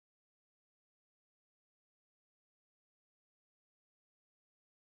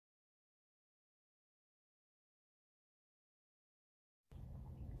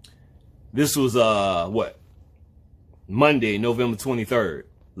This was what? Monday, November 23rd,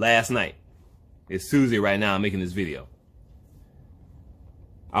 last night. It's Tuesday right now. I'm making this video.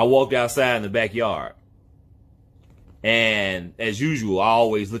 I walked outside in the backyard, and as usual, I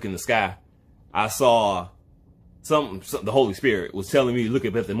always look in the sky. I saw something, the Holy Spirit was telling me to look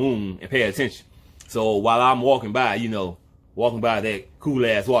up at the moon and pay attention. So while I'm walking by, you know, walking by that cool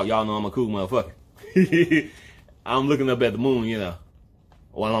ass walk, y'all know I'm a cool motherfucker. I'm looking up at the moon, you know,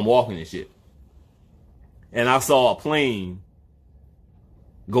 while I'm walking and shit. And I saw a plane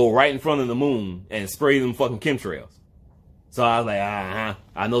go right in front of the moon and spray them fucking chemtrails. So I was like,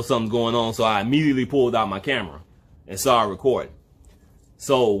 I know something's going on. So I immediately pulled out my camera and started recording.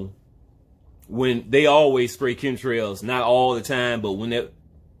 So when they always spray chemtrails, not all the time, but when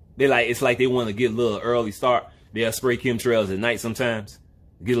they like, it's like they want to get a little early start. They'll spray chemtrails at night sometimes,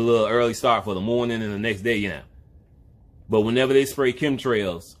 get a little early start for the morning and the next day, you know. But whenever they spray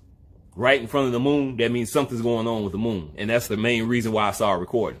chemtrails right in front of the moon, that means something's going on with the moon. And that's the main reason why I started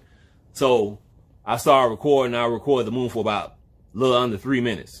recording. So I started recording. I recorded the moon for about a little under 3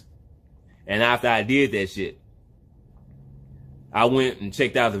 minutes. And after I did that shit, I went and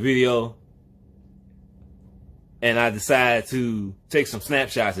checked out the video. And I decided to take some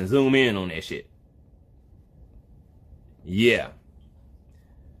snapshots and zoom in on that shit. Yeah.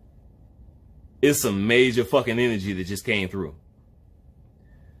 It's some major fucking energy that just came through.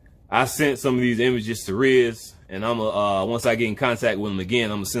 I sent some of these images to Riz, and once I get in contact with him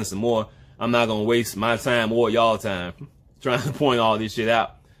again, I'm gonna send some more. I'm not gonna waste my time or y'all time trying to point all this shit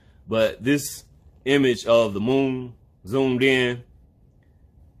out. But this image of the moon zoomed in,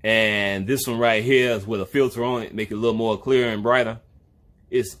 and this one right here is with a filter on it, make it a little more clear and brighter.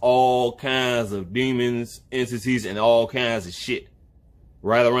 It's all kinds of demons, entities, and all kinds of shit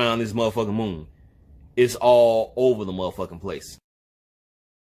right around this motherfucking moon. It's all over the motherfucking place.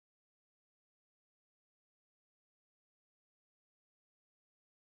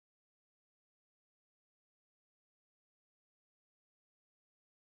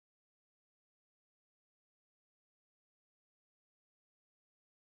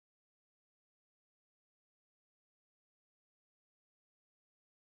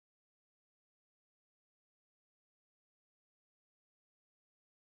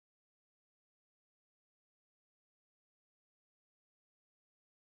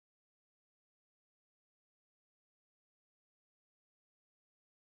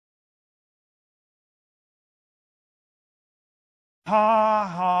 Ha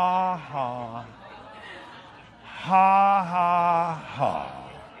ha ha. Ha ha ha.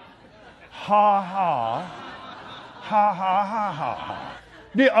 Ha ha. Ha ha ha ha.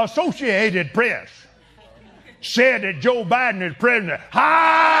 The Associated Press said that Joe Biden is president. Ha!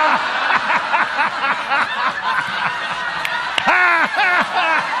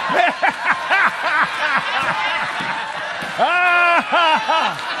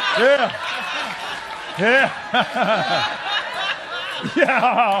 Yeah. Yeah. Yeah.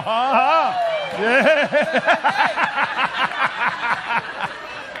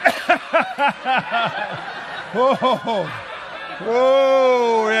 Oh,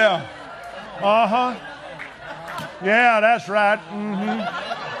 oh, yeah. Uh-huh. Yeah, that's right.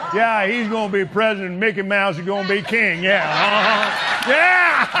 Mm-hmm. Yeah, he's going to be president. Mickey Mouse is going to be king. Yeah. Uh-huh. Yeah.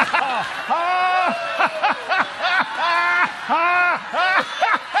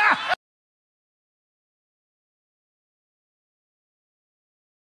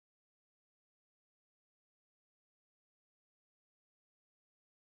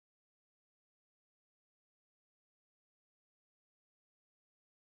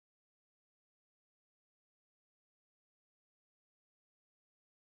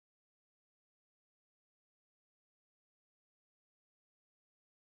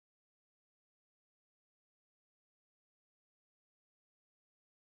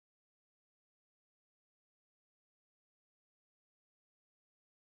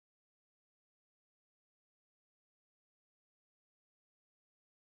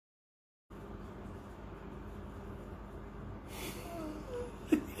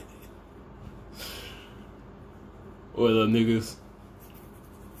 What up, niggas?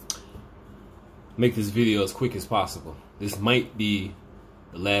 Make this video as quick as possible. This might be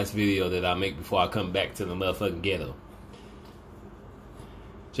the last video that I make before I come back to the motherfucking ghetto.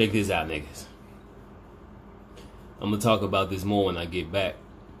 Check this out, niggas. I'm gonna talk about this more when I get back.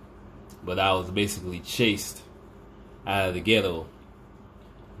 But I was basically chased out of the ghetto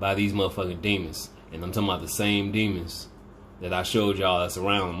by these motherfucking demons. And I'm talking about the same demons that I showed y'all that's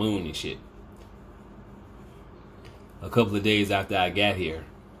around the moon and shit. A couple of days after I got here,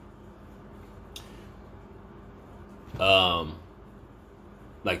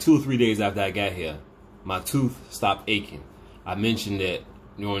 like 2 or 3 days after I got here, my tooth stopped aching. I mentioned that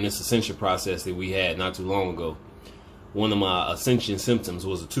during this ascension process that we had not too long ago, one of my ascension symptoms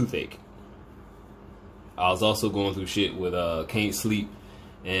was a toothache. I was also going through shit with can't sleep,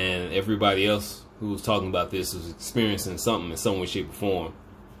 and everybody else who was talking about this was experiencing something in some way, shape, or form.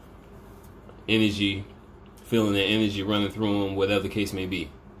 Energy, feeling that energy running through them, whatever the case may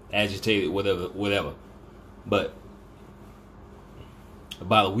be. Agitated, whatever. But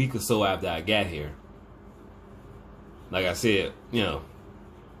about a week or so after I got here, like I said, you know,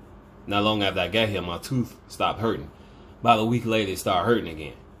 not long after I got here, my tooth stopped hurting. About a week later, it started hurting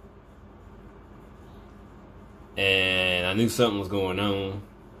again. And I knew something was going on.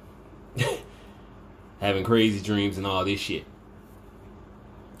 Having crazy dreams and all this shit.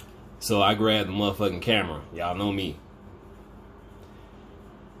 So I grabbed the motherfucking camera. Y'all know me.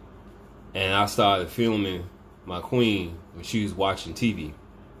 And I started filming my queen when she was watching TV.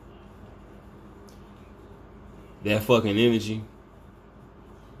 That fucking energy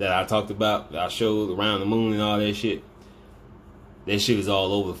that I talked about, that I showed around the moon and all that shit, that shit is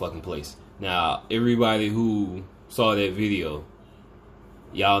all over the fucking place. Now, everybody who saw that video,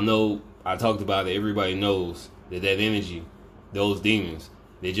 y'all know I talked about it. Everybody knows that energy, those demons,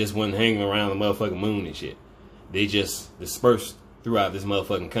 they just wasn't hanging around the motherfucking moon and shit. They just dispersed throughout this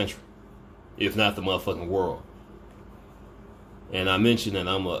motherfucking country, if not the motherfucking world. And I mentioned that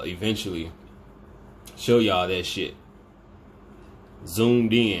I'm gonna eventually show y'all that shit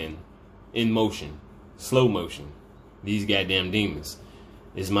zoomed in motion, slow motion. These goddamn demons.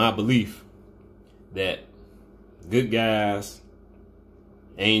 It's my belief that good guys,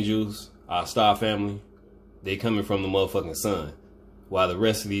 angels, our star family, they coming from the motherfucking sun, while the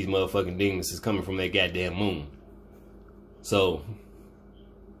rest of these motherfucking demons is coming from that goddamn moon. So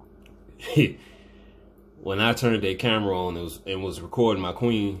when I turned that camera on and was recording my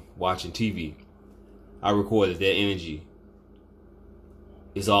queen watching TV, I recorded that energy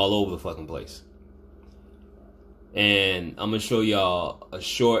is all over the fucking place. And I'm gonna show y'all a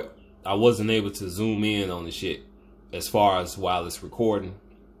short. I wasn't able to zoom in on the shit as far as while it's recording,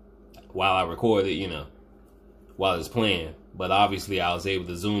 while I record it, you know, while it's playing. But obviously I was able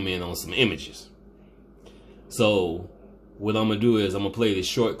to zoom in on some images. So what I'm gonna do is I'm gonna play this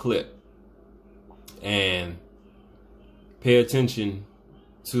short clip and pay attention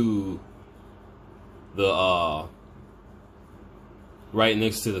to the right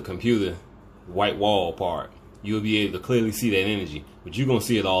next to the computer white wall part. You'll be able to clearly see that energy, but you're gonna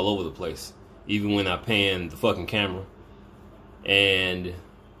see it all over the place, even when I pan the fucking camera. And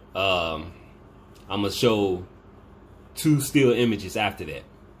I'm gonna show 2 still images after that,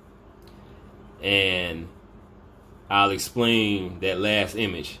 and I'll explain that last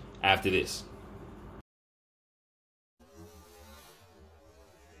image after this.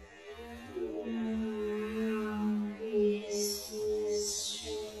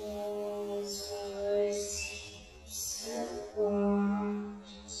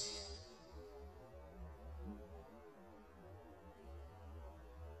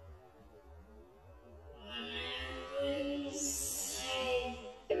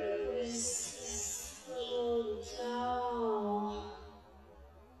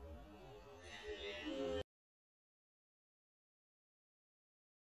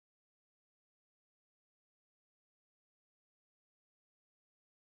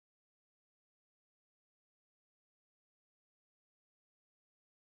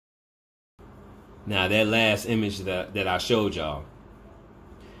 Now that last image that I showed y'all,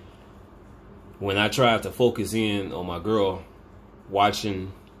 when I tried to focus in on my girl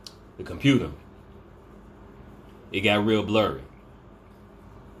watching the computer, it got real blurry.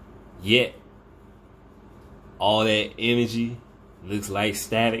 Yet all that energy looks like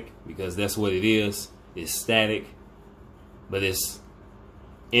static, because that's what it is. It's static, but it's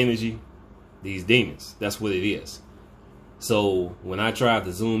energy. These demons, that's what it is. So when I tried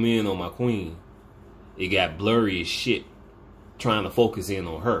to zoom in on my queen, it got blurry as shit trying to focus in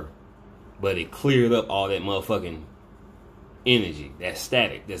on her. But it cleared up all that motherfucking energy, that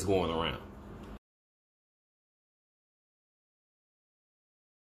static that's going around.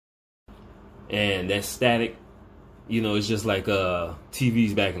 And that static, you know, it's just like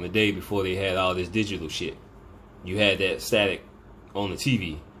TVs back in the day before they had all this digital shit. You had that static on the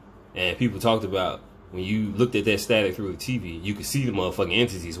TV, and people talked about when you looked at that static through the TV, you could see the motherfucking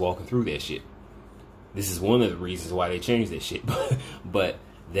entities walking through that shit. This is one of the reasons why they changed that shit. But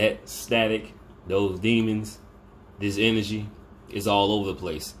that static, those demons, this energy is all over the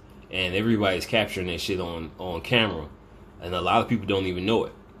place. And everybody's capturing that shit on camera. And a lot of people don't even know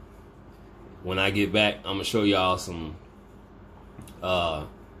it. When I get back, I'm going to show y'all some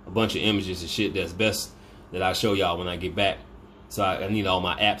a bunch of images and shit that's best that I show y'all when I get back. So I need all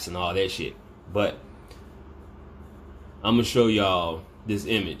my apps and all that shit. But I'm gonna show y'all this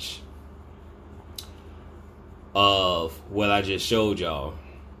image of what I just showed y'all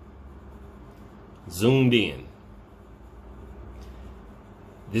zoomed in.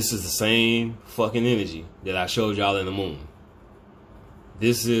 This is the same fucking energy that I showed y'all in the moon.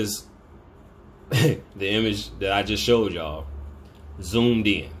 This is the image that I just showed y'all zoomed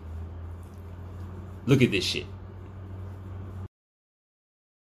in. Look at this shit.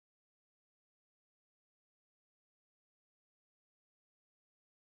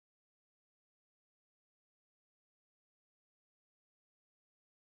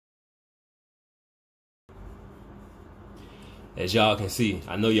 As y'all can see,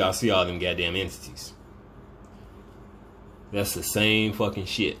 I know y'all see all them goddamn entities. That's the same fucking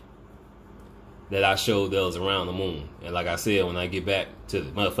shit that I showed that was around the moon. And like I said, when I get back to the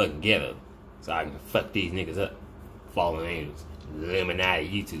motherfucking ghetto, so I can fuck these niggas up, fallen angels, Illuminati,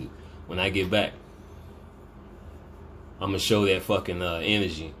 YouTube. When I get back, I'm gonna show that fucking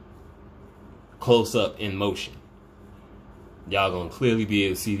energy close up in motion. Y'all gonna clearly be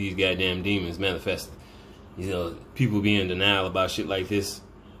able to see these goddamn demons manifesting. You know, people be in denial about shit like this,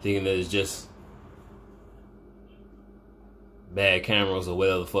 thinking that it's just bad cameras or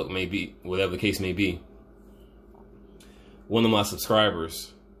whatever the fuck may be, whatever the case may be. One of my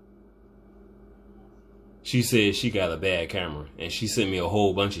subscribers, she said she got a bad camera, and she sent me a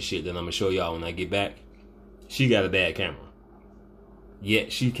whole bunch of shit that I'm gonna show y'all when I get back. She got a bad camera,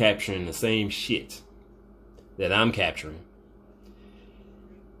 yet she capturing the same shit that I'm capturing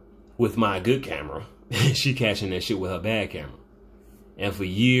with my good camera. She catching that shit with her bad camera. And for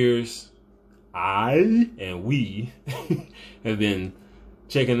years, I and we have been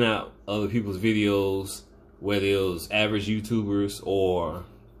checking out other people's videos, whether it was average YouTubers or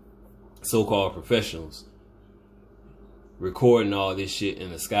so-called professionals, recording all this shit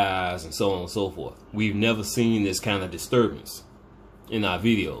in the skies and so on and so forth. We've never seen this kind of disturbance in our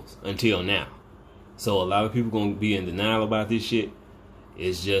videos until now. So a lot of people gonna be in denial about this shit.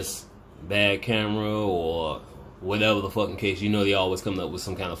 It's just bad camera or whatever the fucking case. You know they always come up with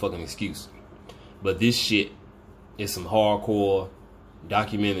some kind of fucking excuse. But this shit is some hardcore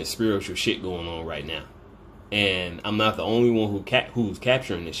documented spiritual shit going on right now. And I'm not the only one who's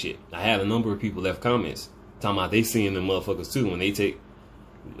capturing this shit. I had a number of people left comments talking about they seeing them motherfuckers too when they take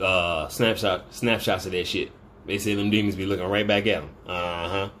snapshots of that shit. They say them demons be looking right back at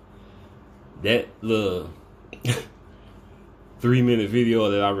them. That little 3-minute video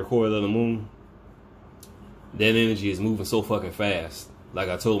that I recorded on the moon, that energy is moving so fucking fast. Like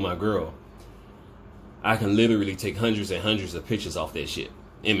I told my girl, I can literally take hundreds and hundreds of pictures off that shit,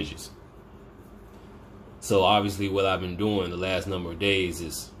 images. So obviously what I've been doing the last number of days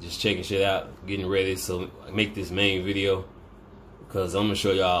is just checking shit out, getting ready so I make this main video, because I'm gonna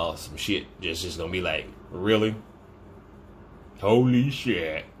show y'all some shit that's just gonna be like, really? Holy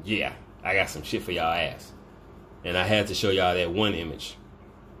shit. Yeah, I got some shit for y'all ass. And I had to show y'all that one image.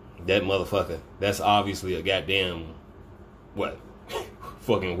 That motherfucker, that's obviously a goddamn, what,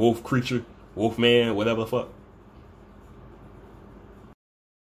 fucking wolf creature, wolf man, whatever the fuck.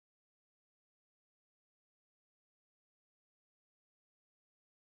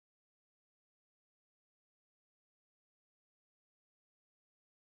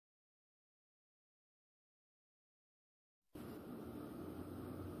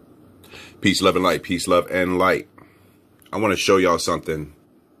 Peace, love, and light. Peace, love, and light. I want to show y'all something.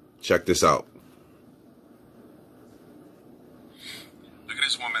 Check this out. Look at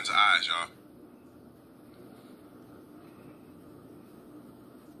this woman's eyes, y'all.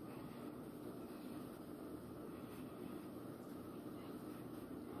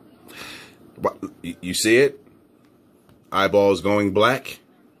 What, you see it? Eyeballs going black.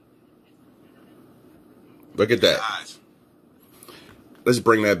 Look at that. Let's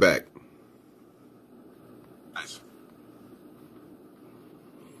bring that back.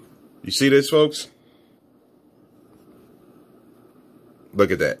 You see this, folks?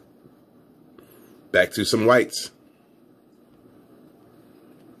 Look at that. Back to some whites.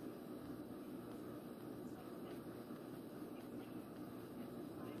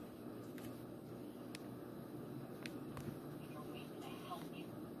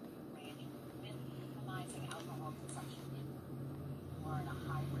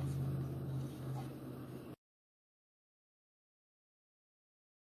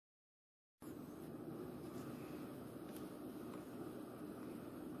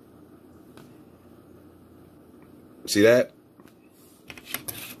 See that?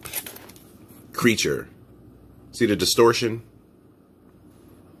 Creature. See the distortion?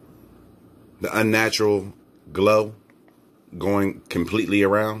 the unnatural glow going completely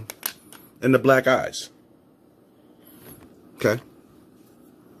around, and the black eyes. Okay.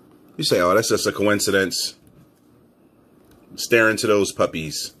 You say, oh, that's just a coincidence. Stare into those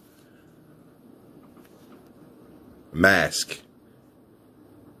puppies. Mask.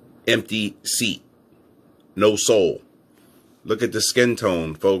 Empty seat. No soul. Look at the skin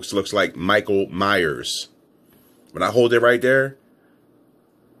tone, folks. Looks like Michael Myers. When I hold it right there,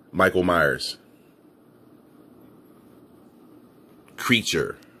 Michael Myers.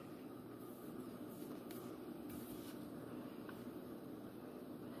 Creature.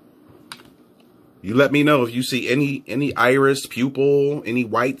 You let me know if you see any iris, pupil, any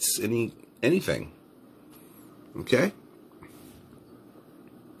whites, anything. Okay?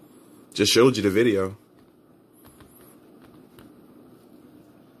 Just showed you the video.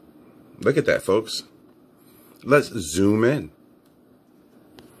 Look at that, folks. Let's zoom in.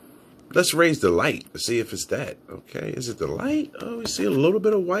 Let's raise the light to see if it's that. Okay, is it the light? Oh, we see a little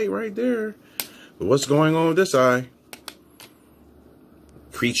bit of white right there. But what's going on with this eye?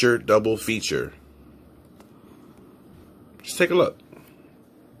 Creature double feature. Just take a look.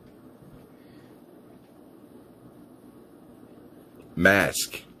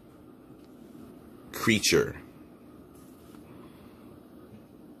 Mask. Creature.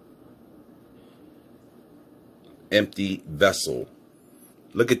 Empty vessel.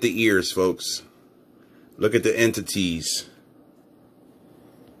 Look at the ears, folks. Look at the entities.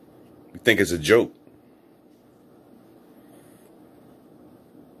 You think it's a joke.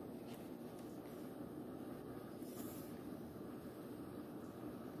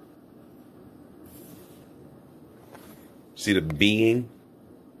 See the being?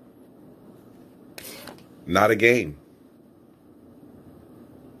 Not a game.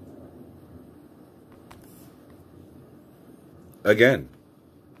 Again.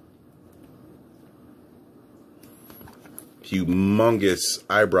 Humongous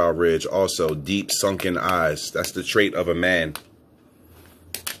eyebrow ridge, also deep sunken eyes. That's the trait of a man.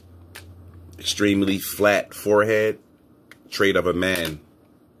 Extremely flat forehead, trait of a man.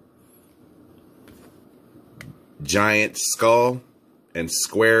 Giant skull and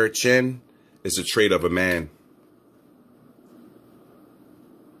square chin is a trait of a man.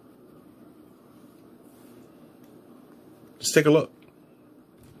 Just take a look.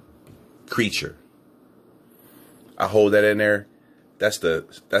 Creature. I hold that in there. That's the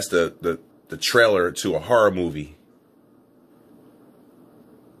trailer to a horror movie.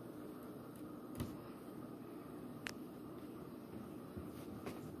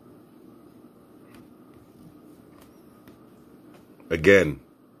 Again.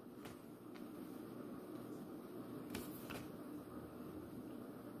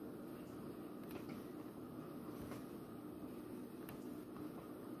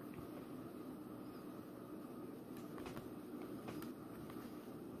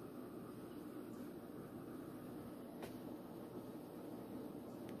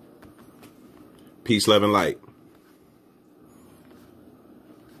 Peace, love, and light.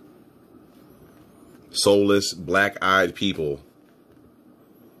 Soulless, black-eyed people.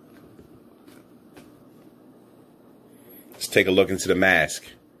 Let's take a look into the mask.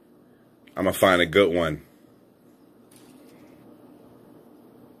 I'm going to find a good one.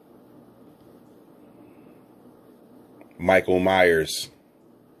 Michael Myers.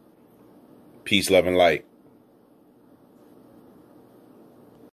 Peace, love, and light.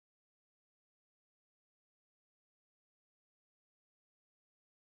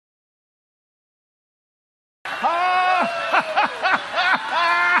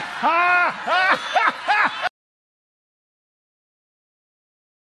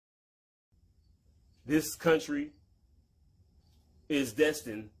 This country is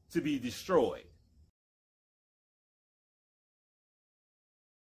destined to be destroyed.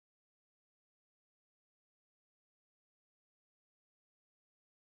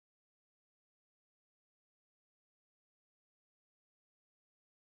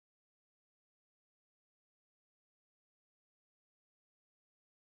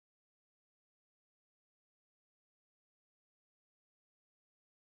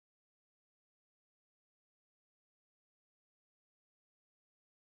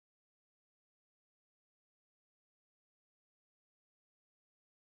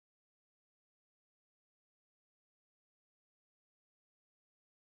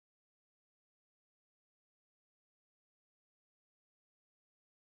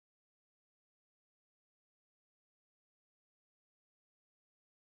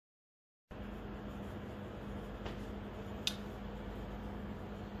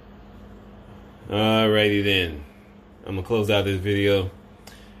 Alrighty then. I'm gonna close out this video.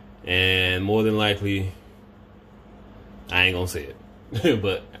 And more than likely, I ain't gonna say it.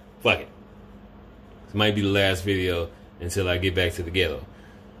 But fuck it. This might be the last video until I get back to the ghetto.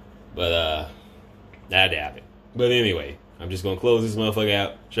 But I doubt it. But anyway, I'm just gonna close this motherfucker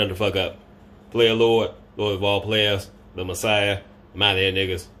out. Shut the fuck up. Player Lord, Lord of all players, the Messiah. I'm out of here,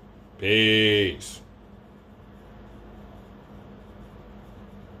 niggas. Peace.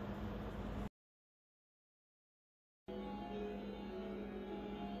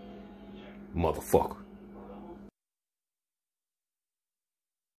 Motherfucker.